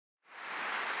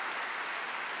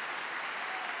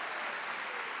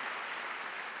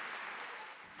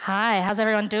Hi, how's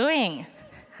everyone doing?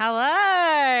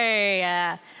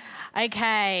 Hello.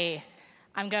 Okay,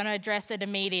 I'm going to address it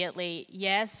immediately.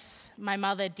 Yes, my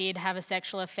mother did have a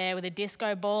sexual affair with a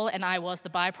disco ball and I was the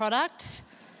byproduct.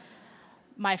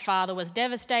 My father was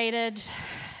devastated,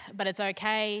 but it's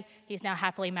okay. He's now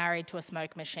happily married to a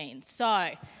smoke machine. So,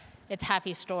 it's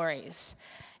happy stories.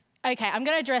 Okay, I'm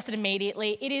going to address it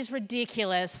immediately. It is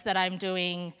ridiculous that I'm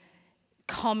doing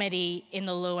comedy in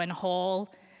the Lewin Hall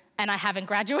and I haven't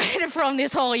graduated from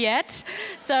this hall yet.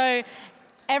 So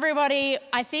everybody,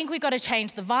 I think we've got to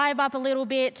change the vibe up a little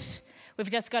bit.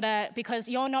 We've just got to, because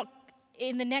you're not,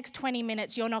 in the next 20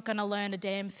 minutes, you're not going to learn a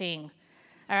damn thing,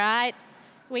 all right?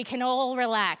 We can all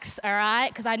relax, all right?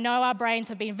 Because I know our brains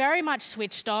have been very much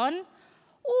switched on.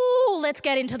 Ooh, let's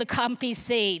get into the comfy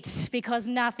seat because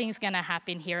nothing's going to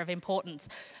happen here of importance.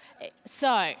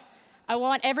 So, I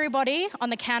want everybody on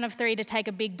the count of 3 to take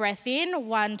a big breath in.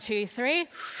 1, 2, 3.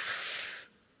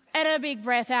 And a big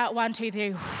breath out. 1, 2,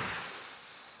 3.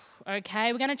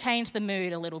 Okay, we're going to change the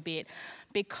mood a little bit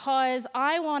because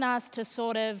I want us to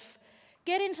sort of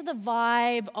get into the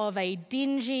vibe of a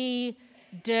dingy,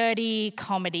 dirty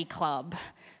comedy club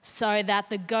so that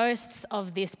the ghosts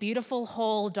of this beautiful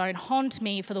hall don't haunt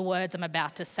me for the words I'm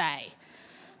about to say.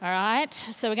 All right?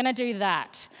 So we're going to do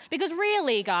that. Because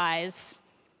really, guys,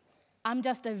 I'm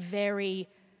just a very,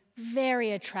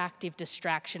 very attractive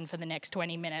distraction for the next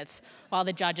 20 minutes while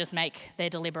the judges make their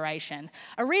deliberation.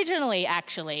 Originally,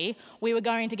 actually, we were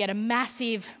going to get a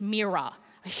massive mirror,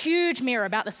 a huge mirror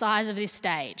about the size of this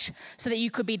stage, so that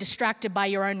you could be distracted by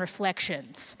your own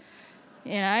reflections.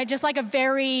 You know, just like a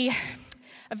very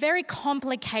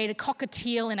complicated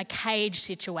cockatiel in a cage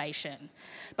situation.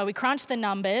 But we crunched the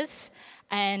numbers,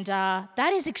 and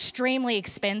that is extremely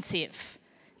expensive.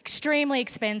 Extremely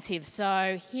expensive,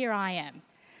 so here I am.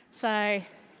 So,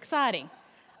 exciting.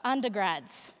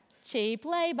 Undergrads, cheap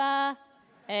labour,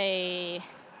 hey.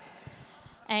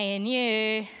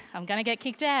 ANU, I'm going to get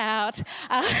kicked out.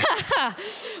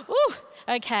 Ooh,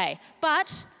 okay,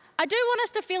 but I do want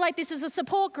us to feel like this is a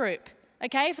support group,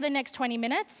 okay, for the next 20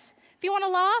 minutes. If you want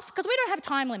to laugh, because we don't have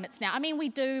time limits now. I mean, we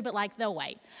do, but like, they'll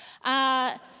wait.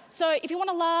 So if you want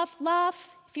to laugh,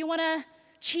 laugh. If you want to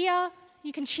cheer,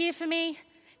 you can cheer for me.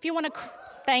 If you want to,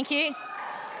 thank you.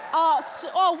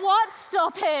 Oh, what?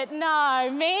 Stop it.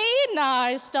 No, me?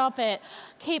 No, stop it.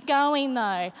 Keep going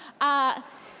though.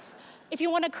 If you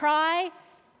want to cry,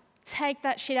 take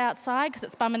that shit outside because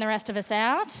it's bumming the rest of us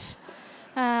out.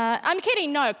 I'm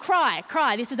kidding, no, cry.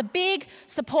 This is a big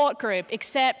support group,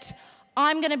 except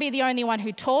I'm going to be the only one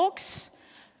who talks.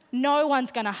 No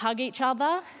one's going to hug each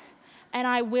other. And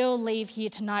I will leave here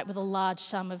tonight with a large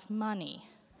sum of money.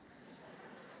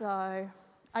 So,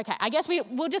 okay, I guess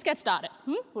we'll just get started.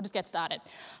 We'll just get started.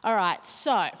 All right,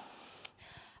 so,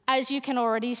 as you can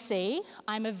already see,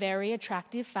 I'm a very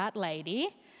attractive fat lady.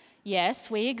 Yes,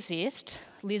 we exist.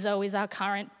 Lizzo is our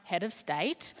current head of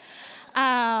state.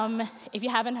 If you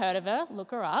haven't heard of her,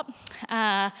 look her up.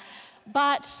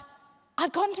 But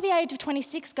I've gotten to the age of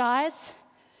 26, guys,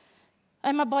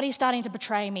 and my body's starting to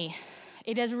betray me.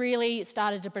 It has really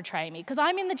started to betray me because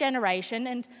I'm in the generation,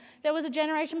 and there was a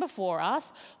generation before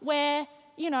us where,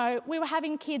 you know, we were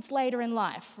having kids later in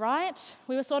life, right?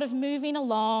 We were sort of moving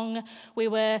along, we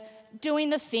were doing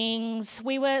the things,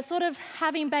 we were sort of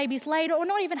having babies later or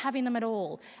not even having them at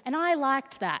all. And I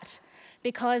liked that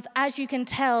because, as you can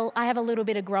tell, I have a little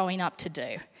bit of growing up to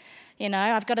do. You know,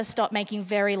 I've got to stop making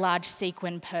very large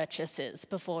sequin purchases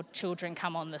before children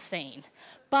come on the scene.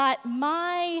 But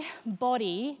my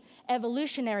body,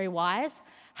 evolutionary-wise,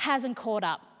 hasn't caught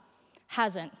up.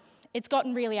 Hasn't. It's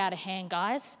gotten really out of hand,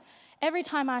 guys. Every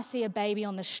time I see a baby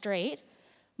on the street,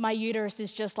 my uterus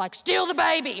is just like, steal the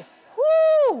baby!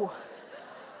 Woo! Woo,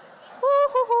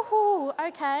 hoo, hoo, hoo.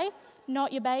 Okay,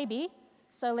 not your baby,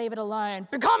 so leave it alone.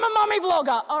 Become a mummy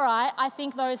blogger! All right, I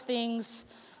think those things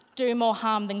do more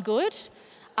harm than good.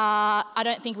 I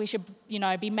don't think we should, you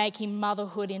know, be making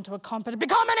motherhood into a competition.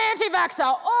 Become an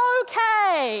anti-vaxxer!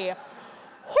 Okay!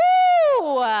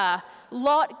 Whoo!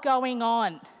 Lot going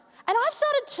on. And I've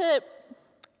started to,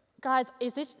 guys,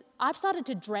 I've started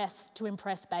to dress to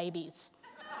impress babies.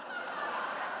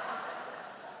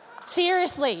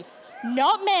 Seriously.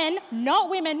 Not men, not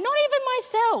women, not even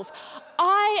myself.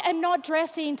 I am not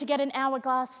dressing to get an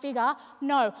hourglass figure.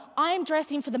 No, I am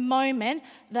dressing for the moment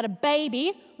that a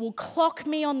baby will clock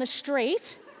me on the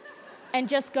street and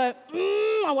just go,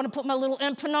 I want to put my little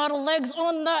empanada legs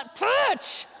on that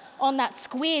perch, on that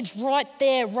squidge right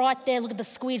there. Look at the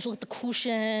squidge, look at the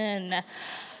cushion.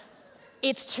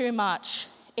 It's too much.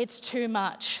 It's too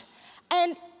much.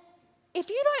 And if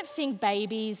you don't think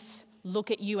babies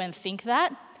look at you and think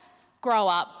that, grow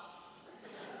up.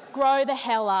 grow the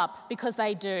hell up, because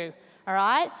they do, all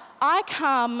right? I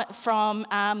come from,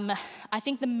 I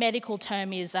think the medical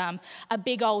term is a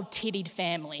big old tittied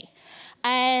family.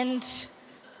 And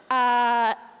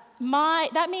that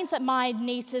means that my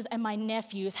nieces and my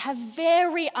nephews have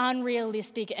very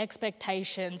unrealistic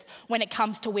expectations when it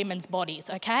comes to women's bodies,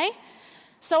 okay?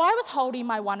 So I was holding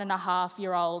my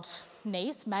 1.5-year-old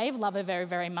niece, Maeve, love her very,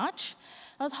 very much.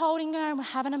 I was holding her and we're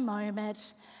having a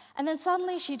moment, and then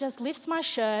suddenly she just lifts my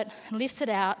shirt and lifts it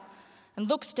out and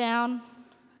looks down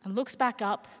and looks back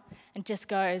up and just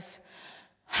goes,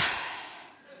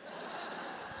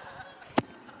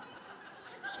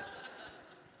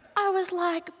 I was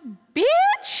like,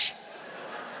 bitch,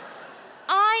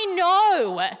 I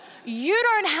know. You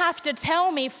don't have to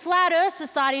tell me Flat Earth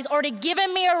Society's already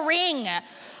given me a ring,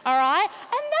 all right?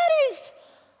 And that is,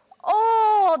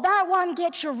 oh, that one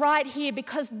gets you right here,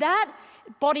 because that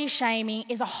body shaming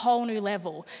is a whole new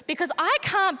level. Because I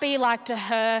can't be like to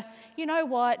her, you know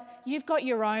what, you've got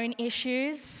your own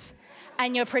issues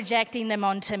and you're projecting them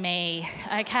onto me,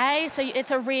 okay? So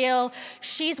it's a real,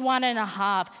 she's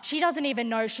 1.5. She doesn't even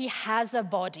know she has a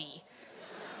body.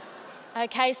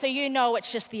 Okay, so you know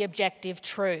it's just the objective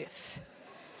truth.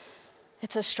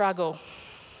 It's a struggle.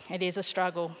 It is a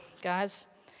struggle, guys.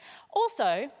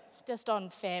 Also, just on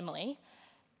family,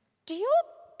 do your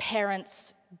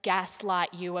parents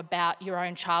gaslight you about your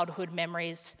own childhood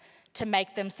memories to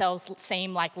make themselves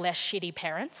seem like less shitty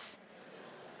parents?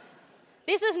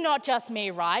 This is not just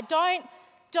me, right?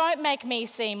 Don't make me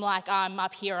seem like I'm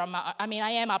up here on my own. I mean,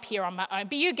 I am up here on my own,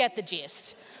 but you get the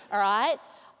gist, all right?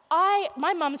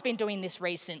 My mum's been doing this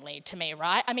recently to me,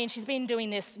 right? I mean, she's been doing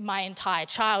this my entire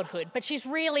childhood, but she's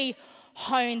really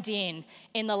honed in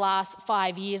the last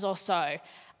 5 years or so.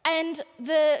 And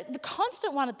the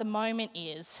constant one at the moment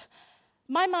is,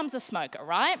 my mum's a smoker,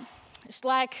 right? It's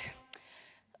like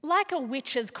a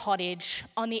witch's cottage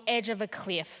on the edge of a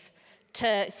cliff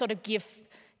to sort of give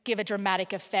a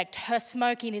dramatic effect. Her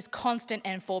smoking is constant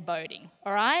and foreboding,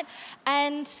 all right?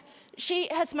 And she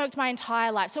has smoked my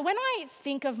entire life. So when I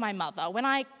think of my mother, when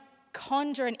I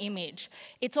conjure an image,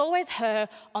 it's always her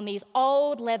on these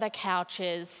old leather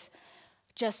couches,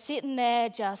 just sitting there,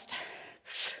 just,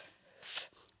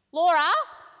 Laura,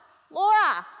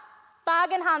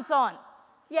 bargain hunt's on.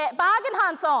 Yeah, bargain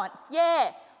hunt's on,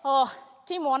 yeah. Oh,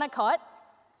 Tim Wanacott,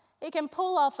 he can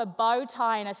pull off a bow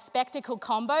tie and a spectacle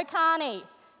combo, can't he?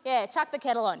 Yeah, chuck the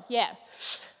kettle on, yeah.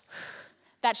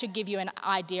 That should give you an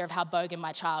idea of how bogan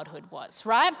my childhood was,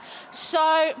 right?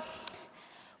 So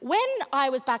when I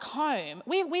was back home,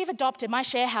 we've adopted, my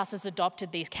share house has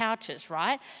adopted these couches,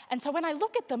 right? And so when I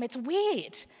look at them, it's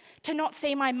weird to not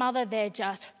see my mother there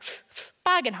just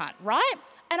bargain hunt, right?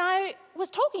 And I was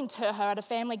talking to her at a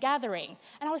family gathering,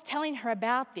 and I was telling her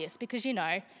about this because, you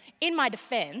know, in my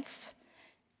defense,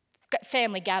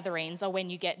 family gatherings are when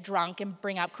you get drunk and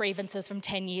bring up grievances from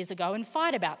 10 years ago and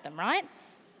fight about them, right?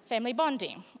 Family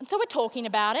bonding. And so we're talking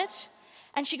about it,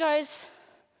 and she goes,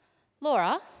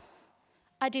 Laura,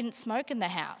 I didn't smoke in the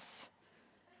house.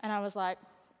 And I was like,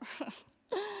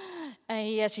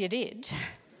 yes, you did.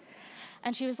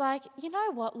 And she was like, you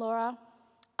know what, Laura?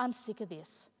 I'm sick of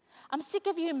this. I'm sick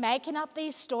of you making up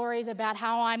these stories about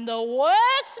how I'm the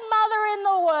worst mother in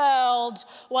the world.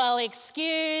 Well,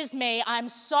 excuse me, I'm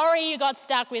sorry you got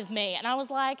stuck with me. And I was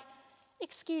like,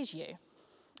 excuse you,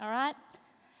 all right?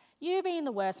 You being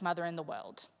the worst mother in the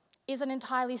world is an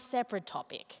entirely separate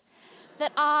topic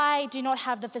that I do not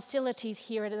have the facilities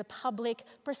here at a public,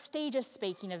 prestigious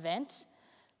speaking event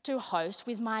to host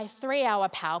with my 3-hour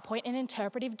PowerPoint and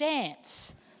interpretive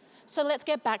dance. So let's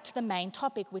get back to the main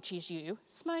topic, which is you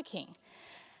smoking.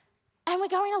 And we're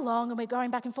going along and we're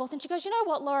going back and forth, and she goes, you know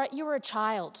what, Laura, you were a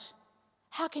child.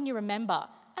 How can you remember?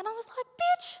 And I was like,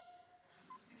 bitch,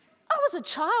 I was a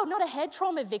child, not a head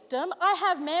trauma victim. I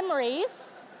have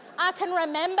memories. I can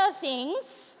remember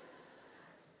things.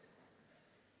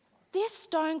 This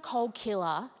stone cold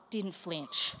killer didn't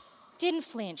flinch.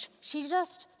 She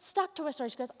just stuck to her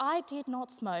story. She goes, I did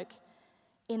not smoke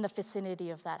in the vicinity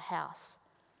of that house.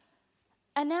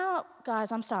 And now,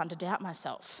 guys, I'm starting to doubt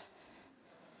myself.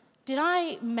 Did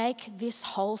I make this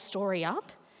whole story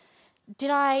up?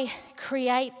 Did I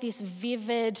create this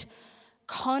vivid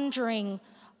conjuring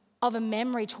of a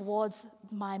memory towards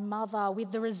my mother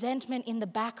with the resentment in the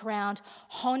background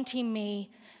haunting me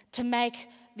to make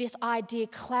this idea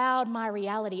cloud my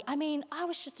reality? I mean, I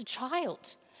was just a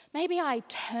child. Maybe I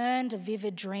turned a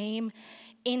vivid dream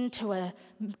into a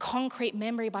concrete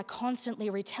memory by constantly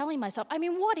retelling myself. I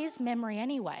mean, what is memory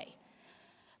anyway?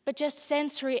 But just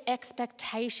sensory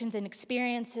expectations and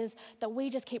experiences that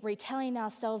we just keep retelling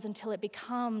ourselves until it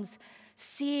becomes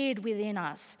seared within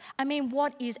us. I mean,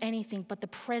 what is anything but the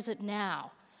present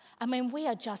now? I mean, we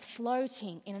are just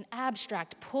floating in an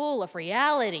abstract pool of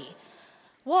reality.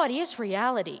 What is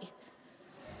reality?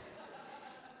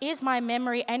 Is my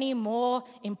memory any more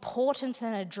important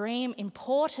than a dream,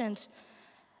 important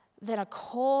than a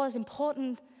cause,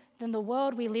 important than the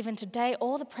world we live in today,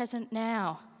 or the present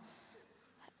now?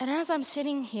 And as I'm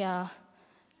sitting here,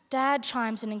 Dad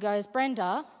chimes in and goes,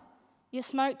 Brenda, you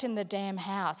smoked in the damn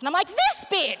house. And I'm like, this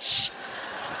bitch!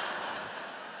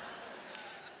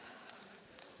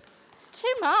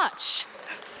 Too much.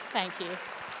 Thank you.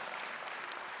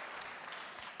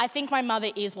 I think my mother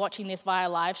is watching this via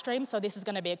live stream, so this is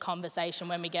going to be a conversation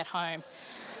when we get home.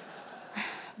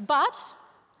 But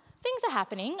things are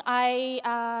happening.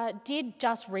 I did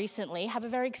just recently have a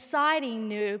very exciting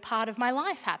new part of my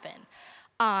life happen.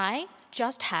 I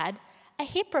just had a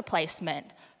hip replacement.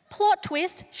 Plot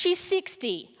twist, she's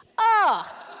 60.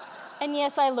 And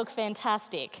yes, I look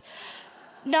fantastic.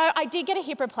 No, I did get a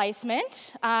hip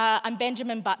replacement. I'm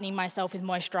Benjamin buttoning myself with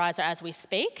moisturiser as we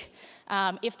speak.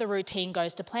 If the routine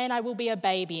goes to plan, I will be a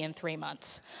baby in 3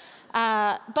 months.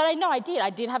 But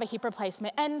I did have a hip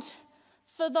replacement. And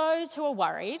for those who are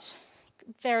worried,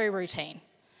 very routine.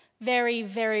 Very,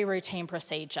 very routine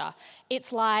procedure.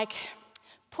 It's like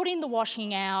putting the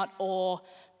washing out or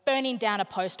burning down a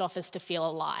post office to feel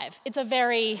alive. It's a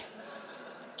very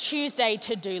Tuesday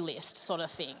to-do list sort of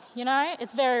thing, you know?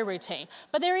 It's very routine.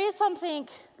 But there is something,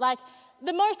 like,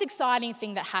 the most exciting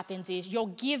thing that happens is you're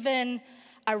given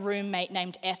a roommate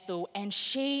named Ethel, and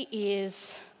she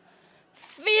is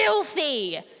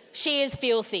filthy. She is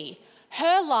filthy.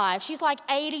 Her life, she's like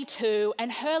 82,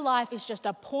 and her life is just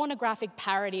a pornographic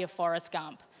parody of Forrest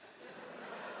Gump.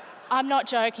 I'm not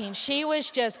joking. She was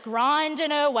just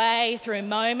grinding her way through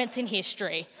moments in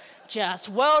history. Just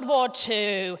World War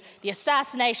II, the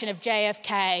assassination of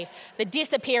JFK, the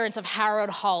disappearance of Harold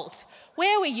Holt.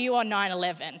 Where were you on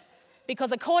 9/11?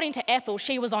 Because according to Ethel,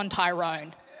 she was on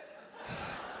Tyrone.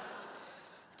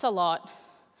 It's a lot.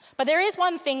 But there is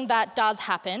one thing that does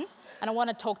happen, and I want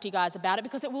to talk to you guys about it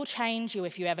because it will change you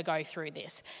if you ever go through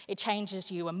this. It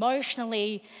changes you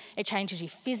emotionally, it changes you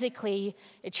physically,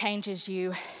 it changes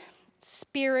you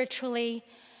spiritually.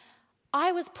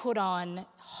 I was put on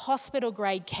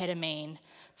hospital-grade ketamine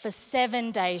for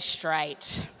 7 days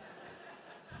straight.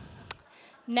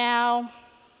 Now,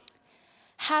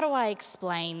 how do I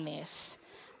explain this?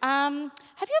 Have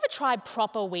you ever tried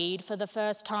proper weed for the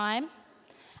first time?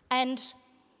 And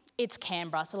it's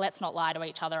Canberra, so let's not lie to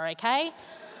each other, okay?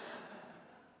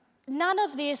 None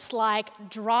of this, like,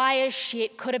 dry as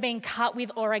shit, could have been cut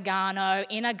with oregano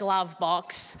in a glove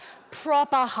box,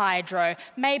 proper hydro,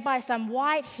 made by some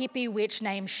white hippie witch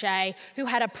named Shay who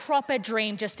had a proper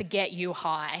dream just to get you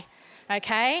high,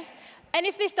 okay? And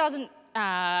if this doesn't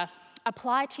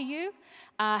apply to you,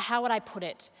 how would I put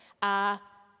it?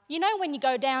 You know when you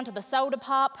go down to the soda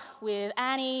pop with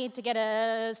Annie to get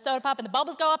a soda pop and the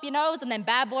bubbles go up your nose and then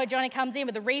bad boy Johnny comes in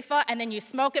with a reefer and then you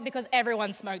smoke it because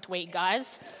everyone smoked weed,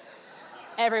 guys.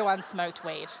 Everyone smoked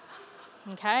weed,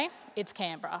 okay? It's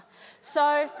Canberra.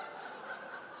 So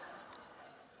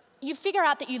you figure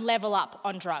out that you level up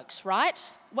on drugs,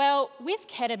 right? Well, with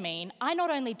ketamine, I not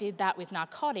only did that with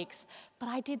narcotics, but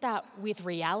I did that with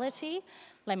reality.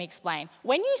 Let me explain.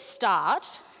 When you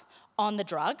start on the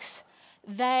drugs,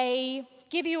 they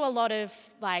give you a lot of,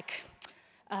 like,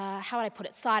 how would I put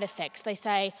it, side effects. They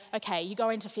say, okay, you're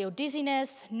going to feel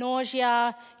dizziness,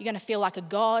 nausea, you're going to feel like a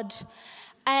god.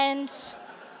 And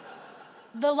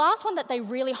the last one that they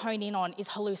really hone in on is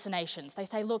hallucinations. They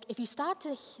say, look, if you start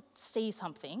to see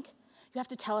something, you have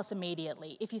to tell us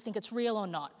immediately if you think it's real or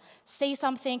not. See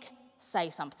something, say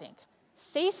something.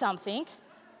 See something,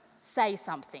 say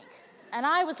something. And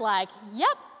I was like,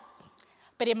 yep.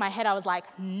 But in my head, I was like,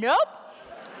 nope.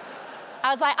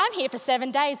 I was like, I'm here for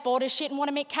 7 days, bored as shit and want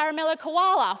to meet Caramello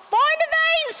Koala. Find a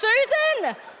vein,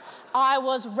 Susan! I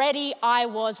was ready, I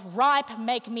was ripe,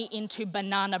 make me into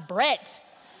banana bread.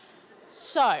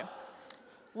 So,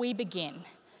 we begin.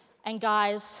 And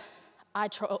guys, I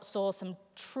saw some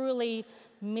truly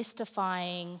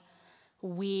mystifying,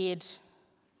 weird,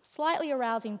 slightly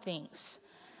arousing things.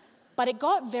 But it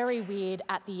got very weird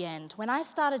at the end when I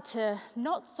started to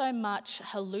not so much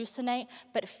hallucinate,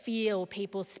 but feel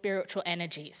people's spiritual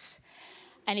energies.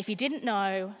 And if you didn't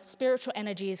know, spiritual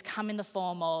energies come in the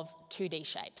form of 2D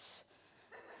shapes.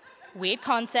 Weird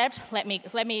concept, let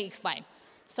me explain.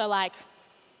 So like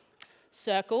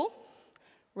circle,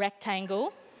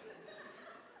 rectangle,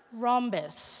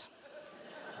 rhombus.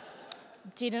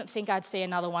 Didn't think I'd see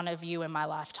another one of you in my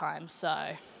lifetime,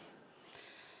 so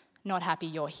not happy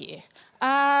you're here.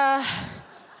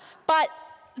 But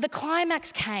the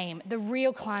climax came, the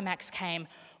real climax came,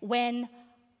 when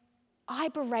I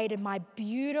berated my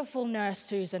beautiful nurse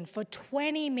Susan for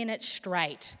 20 minutes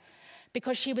straight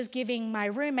because she was giving my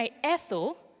roommate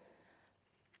Ethel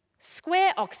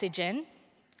square oxygen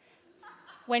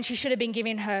when she should have been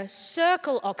giving her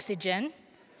circle oxygen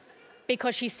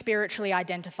because she spiritually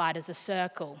identified as a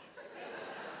circle.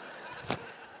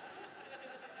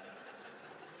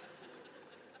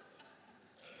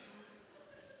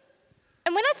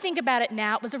 And when I think about it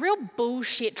now, it was a real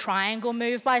bullshit triangle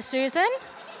move by Susan.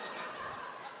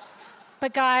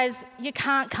 But guys, you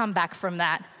can't come back from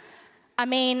that. I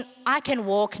mean, I can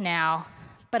walk now,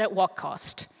 but at what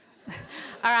cost?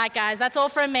 All right, guys, that's all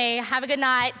from me. Have a good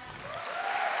night.